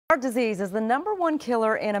Heart disease is the #1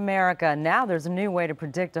 killer in America. Now there's a new way to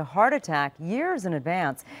predict a heart attack years in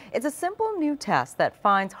advance. It's a simple new test that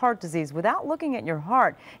finds heart disease without looking at your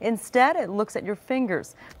heart. Instead, it looks at your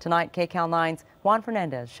fingers. Tonight, KCAL 9's Juan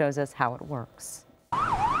Fernandez shows us how it works.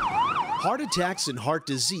 Heart attacks and heart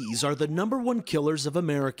disease are the #1 killers of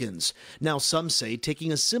Americans. Now some say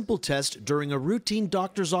taking a simple test during a routine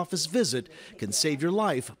doctor's office visit can save your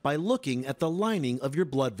life by looking at the lining of your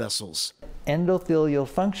blood vessels. Endothelial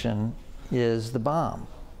function is the bomb.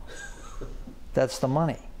 That's the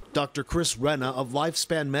money. Dr. Chris Renna of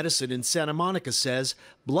Lifespan Medicine in Santa Monica says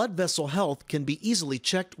blood vessel health can be easily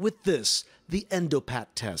checked with this, the EndoPAT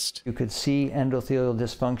test. You could see endothelial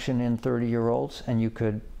dysfunction in 30-year-olds, and you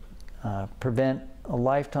could prevent a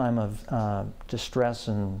lifetime of distress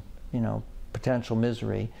and, potential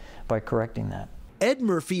misery by correcting that. Ed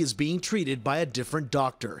Murphy is being treated by a different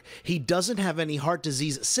doctor. He doesn't have any heart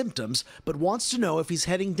disease symptoms, but wants to know if he's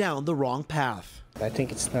heading down the wrong path. I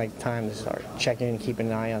think it's like time to start checking and keeping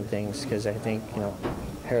an eye on things, because I think,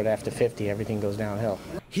 heard after 50, everything goes downhill.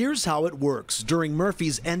 Here's how it works. During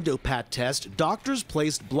Murphy's EndoPAT test, doctors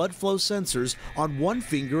placed blood flow sensors on one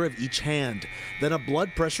finger of each hand. Then a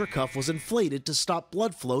blood pressure cuff was inflated to stop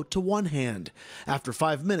blood flow to one hand. After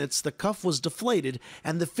 5 minutes, the cuff was deflated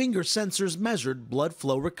and the finger sensors measured blood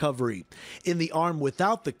flow recovery. In the arm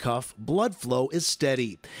without the cuff, blood flow is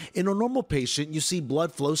steady. In a normal patient, you see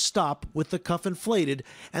blood flow stop with the cuff inflated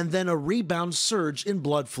and then a rebound surge in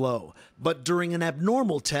blood flow. But during an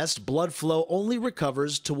abnormal test, blood flow only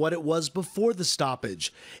recovers to what it was before the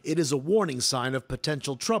stoppage. It is a warning sign of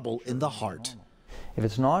potential trouble in the heart. If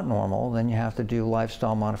it's not normal, then you have to do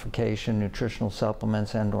lifestyle modification, nutritional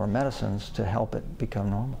supplements, and/or medicines to help it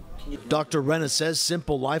become normal. Dr. Renna says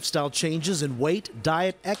simple lifestyle changes in weight,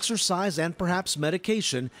 diet, exercise, and perhaps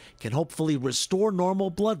medication can hopefully restore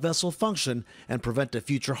normal blood vessel function and prevent a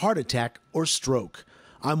future heart attack or stroke.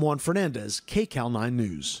 I'm Juan Fernandez, KCAL 9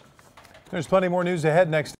 News. There's plenty more news ahead next.